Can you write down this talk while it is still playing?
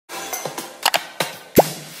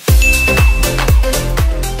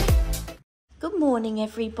morning,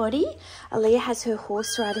 everybody. Aliyah has her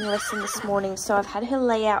horse riding lesson this morning, so I've had her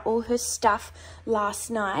lay out all her stuff last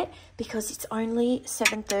night because it's only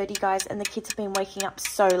 7:30, guys, and the kids have been waking up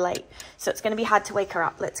so late. So it's going to be hard to wake her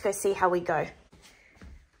up. Let's go see how we go.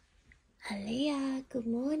 Aliyah, good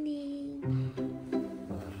morning.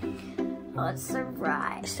 Oh, it's so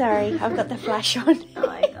bright. Sorry, I've got the flash on. Oh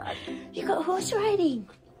my god. You got horse riding.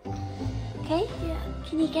 Okay? Yeah.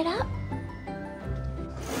 Can you get up?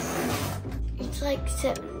 It's like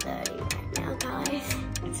 7:30 right now, guys.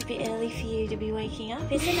 It's a bit early for you to be waking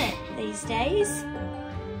up, isn't it, these days?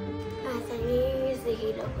 I think you use the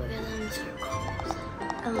heater because I'm so cold.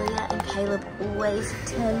 Aliyah and Caleb always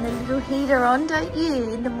turn the little heater on, don't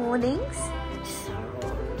you, in the mornings? So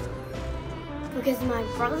warm. Because my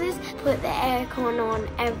brothers put the aircon on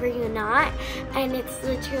every night and it's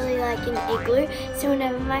literally like an igloo. So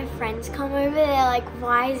whenever my friends come over, they're like,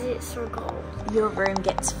 why is it so cold? Your room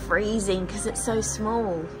gets freezing because it's so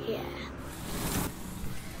small. Yeah.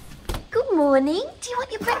 Good morning. Do you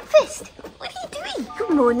want your breakfast? What are you doing?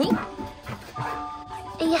 Good morning.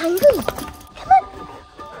 Are you hungry? Come on.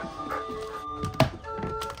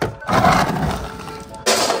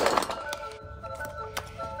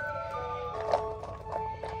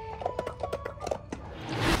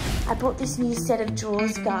 I bought this new set of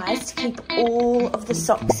drawers, guys, to keep all of the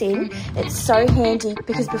socks in. It's so handy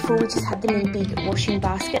because before we just had them in big washing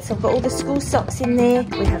baskets. So I've got all the school socks in there.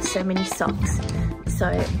 We have so many socks, so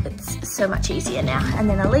it's so much easier now. And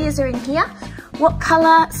then Aliyah's are in here. What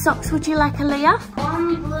colour socks would you like, Aliyah?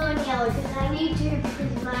 Blue and yellow because I need to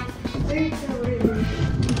because my boots are really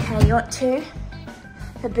big. Okay, you want two?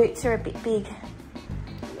 The boots are a bit big.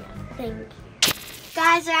 Thank you.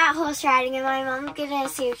 Guys, we're out horse riding and my mum's gonna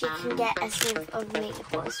see if she can get a snip of me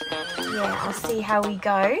horse riding. Yeah, I'll see how we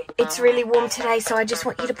go. It's really warm today, so I just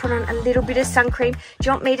want you to put on a little bit of sun cream. Do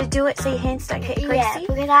you want me to do it so your hands don't get greasy? Yeah,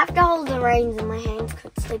 because I have to hold the reins and my hands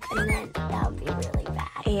could slip and then that would be really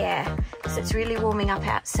bad. Yeah, so it's really warming up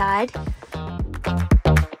outside.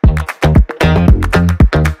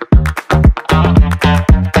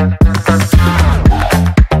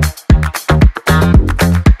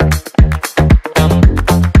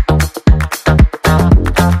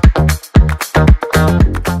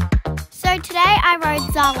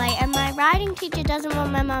 And my riding teacher doesn't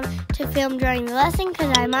want my mum to film during the lesson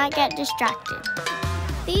because I might get distracted.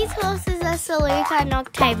 These horses are Salika and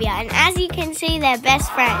Octavia, and as you can see, they're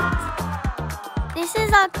best friends. This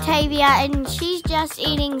is Octavia and she's just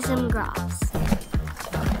eating some grass.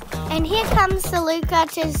 And here comes Salika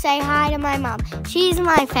to say hi to my mum. She's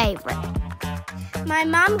my favourite. My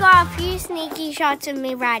mum got a few sneaky shots of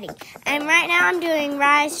me riding, and right now I'm doing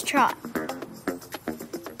rise trot.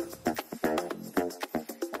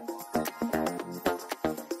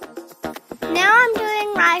 Now I'm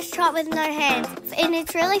doing rise trot with no hands, and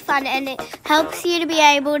it's really fun and it helps you to be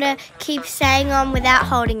able to keep staying on without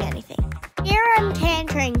holding anything. Here I'm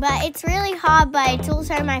cantering, but it's really hard, but it's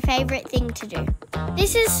also my favourite thing to do.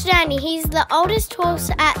 This is Stony. He's the oldest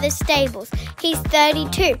horse at the stables. He's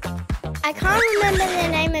 32. I can't remember the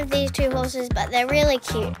name of these two horses, but they're really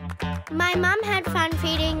cute. My mum had fun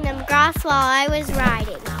feeding them grass while I was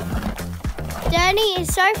riding. Stony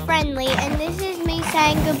is so friendly, and this is me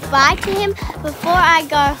saying goodbye to him before I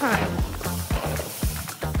go home.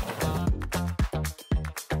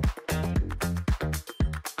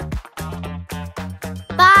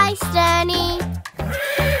 Bye, Stony.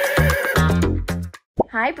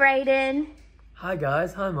 Hi, Brayden. Hi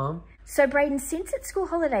guys, hi Mum. So Brayden, since it's school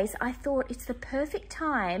holidays, I thought it's the perfect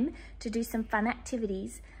time to do some fun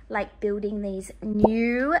activities like building these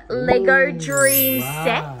new Lego Dream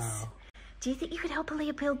sets. Do you think you could help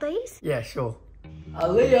Aliyah build these? Yeah, sure.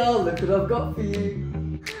 Aliyah, look what I've got for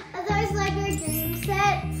you. Are those Lego Dream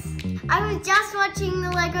sets? I was just watching the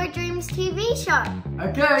Lego Dreams TV show.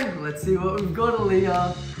 Okay, let's see what we've got,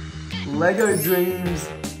 Aliyah. Lego Dreams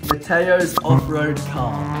Mateo's off-road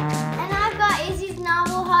car. And I've got Izzy's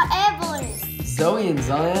novel hot air balloon. Zoe and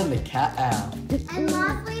Zion the cat owl. And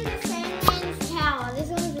lastly, the Sandman's tower. This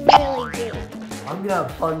one's really big. I'm gonna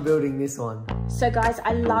have fun building this one. So guys,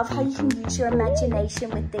 I love how you can use your imagination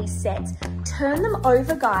with these sets. Turn them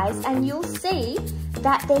over, guys, and you'll see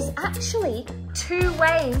that there's actually two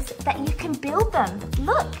ways that you can build them.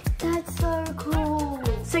 Look. That's so cool.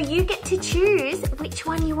 So you get to choose which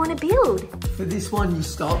one you want to build. For this one, you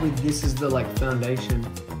start with this as the foundation,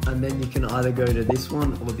 and then you can either go to this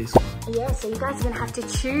one or this one. Yeah, so you guys are gonna have to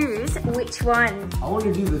choose which one. I want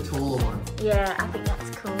to do the taller one. Yeah, I think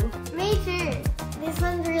that's cool. Me too. This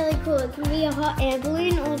one's really cool. It can be a hot air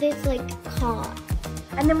balloon or this car.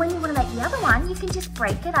 And then when you want to make the other one, you can just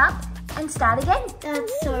break it up and start again.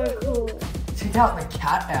 That's so cool. Check out the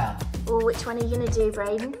cat owl. Well, which one are you gonna do,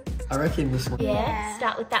 Brayden? I reckon this one. Yeah.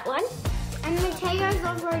 Start with that one. And Mateo's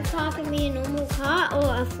off-road car can be a normal car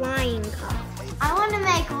or a flying car. I want to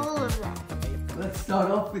make all of them. Let's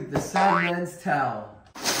start off with the Sandman's towel.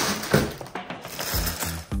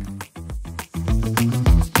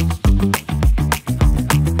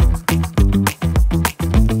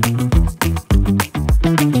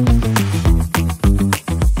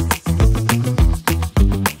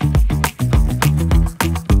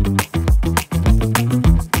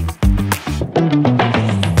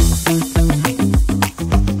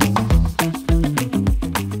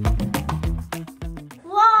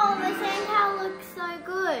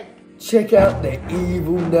 Check out the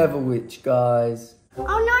evil Never Witch, guys. Oh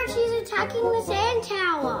no, she's attacking the sand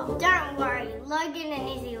tower. Don't worry, Logan and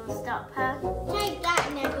Izzy will stop her. Take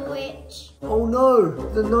that, Never Witch. Oh no,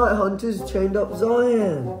 the Night Hunter's chained up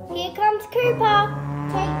Zion. Here comes Cooper.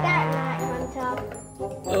 Take that, Night Hunter.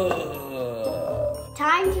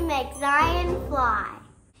 Time to make Zion fly.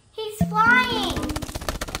 He's flying.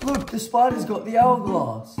 Look, the spider's got the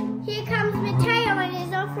hourglass. Here comes Mateo in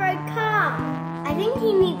his off-road car. I think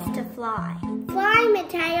he needs to fly. Fly,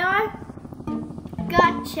 Mateo.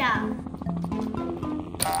 Gotcha.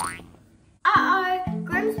 Uh-oh,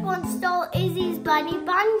 Grimspawn stole Izzy's bunny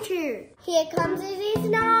bunchu. Here comes Izzy's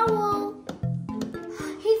narwhal.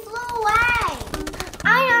 He flew away.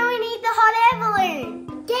 I only need the hot air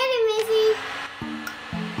balloon. Get him, Izzy.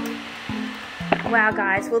 Wow,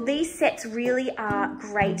 guys. Well, these sets really are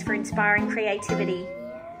great for inspiring creativity.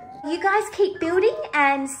 You guys keep building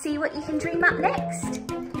and see what you can dream up next.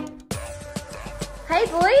 Hey,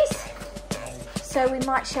 boys. So we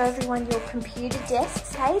might show everyone your computer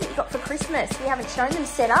desks, hey, that you got for Christmas. We haven't shown them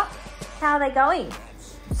set up. How are they going?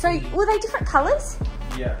 So, were they different colours?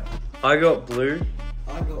 Yeah. I got blue.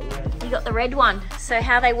 I got red. You got the red one. So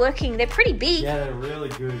how are they working? They're pretty big. Yeah, they're really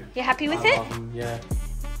good. You happy with I it? love them, yeah.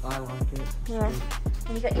 I like it. Yeah.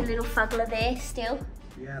 And you got your little fuggler there still.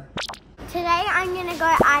 Yeah. Today I'm gonna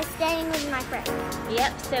go ice skating with my friends.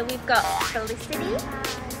 Yep, so we've got Felicity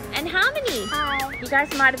and Harmony. Hi. You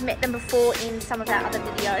guys might have met them before in some of our other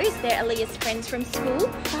videos. They're Aliyah's friends from school.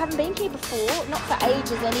 I haven't been here before, not for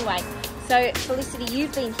ages anyway. So Felicity,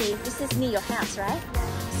 you've been here. This is near your house, right?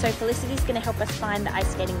 So Felicity's gonna help us find the ice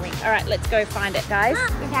skating rink. All right, let's go find it, guys.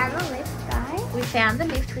 We found the lift, guys. We found the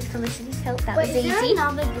lift with Felicity's help. That Wait, was is there easy.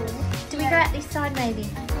 another door? Do we go out this side maybe?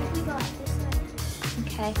 We go out this way.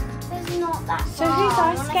 Okay. There's not that So far. who's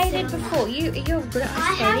I ice wanna skated sit on before? You're good at that. I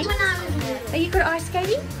ice have skating? when I was little. Are you good at ice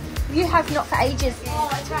skating? You have not for ages. Oh,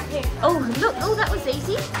 it's right here. Oh, look. Oh, that was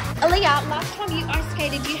easy. Aliyah, last time you ice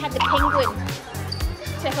skated, you had the penguin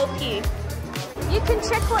to help you. You can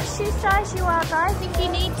check what shoe size you are, guys, if you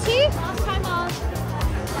need to. Last time I was...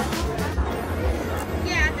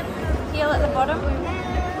 Yeah, at the bottom. Heel at the bottom.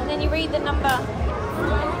 And then you read the number.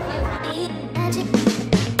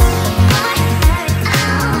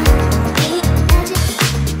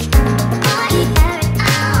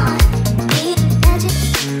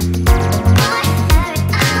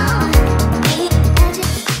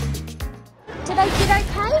 Did I get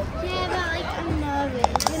okay? Yeah, but like I'm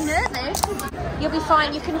nervous. You're nervous? You'll be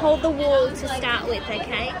fine. You can hold the wall to start with,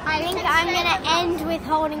 okay? I think I'm gonna end with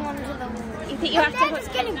holding onto the wall. You think you have They're to...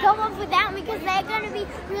 just gonna go off without me because they're gonna be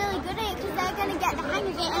really good at it because they're gonna get the hang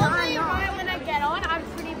of it and I'm not. When I get on, I'm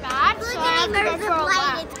pretty bad, Look so I have at to it, go there's for a a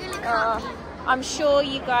lap. blade, it's gonna come. I'm sure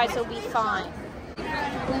you guys will be fine.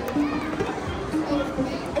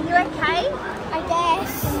 Are you okay? I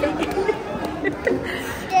guess.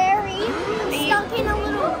 Scary. I'm stuck in a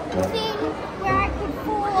little thing where I could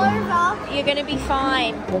fall over. You're gonna be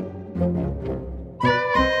fine.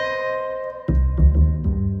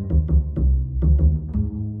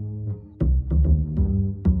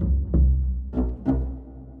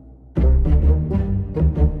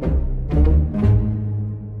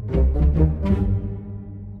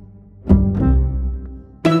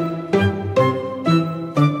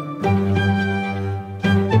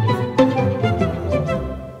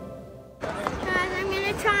 Guys, I'm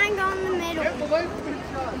gonna try and go in the middle. Go on.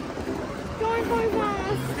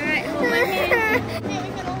 Alright, hold my hand.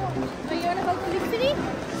 Are you gonna hold Felicity?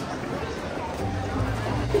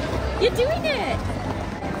 You're doing it!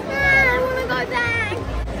 I wanna go back.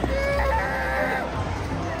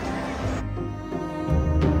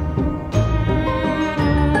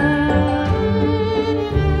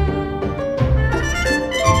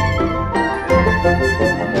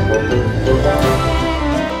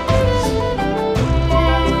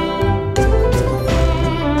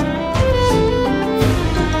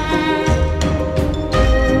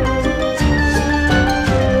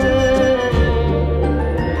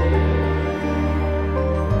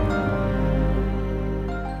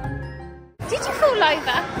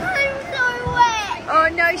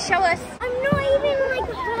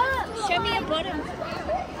 me a bottom.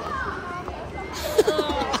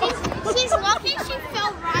 She's lucky she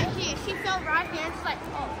fell right here. She fell right here. It's like,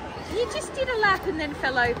 oh. You just did a lap and then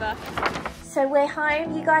fell over. So we're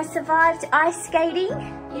home. You guys survived ice skating?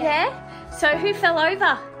 Yeah? So who fell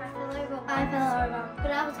over? I fell over,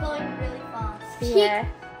 but I was going really fast. Yeah.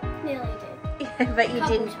 Nearly did. But you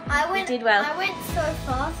didn't. You did well. I went so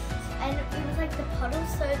fast, and it was like the puddle,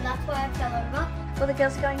 so that's why I fell over. Well, the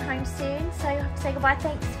girls are going home soon, so you have to say goodbye.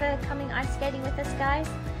 Thanks for coming ice skating with us, guys.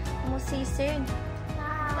 And we'll see you soon.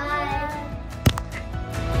 Bye.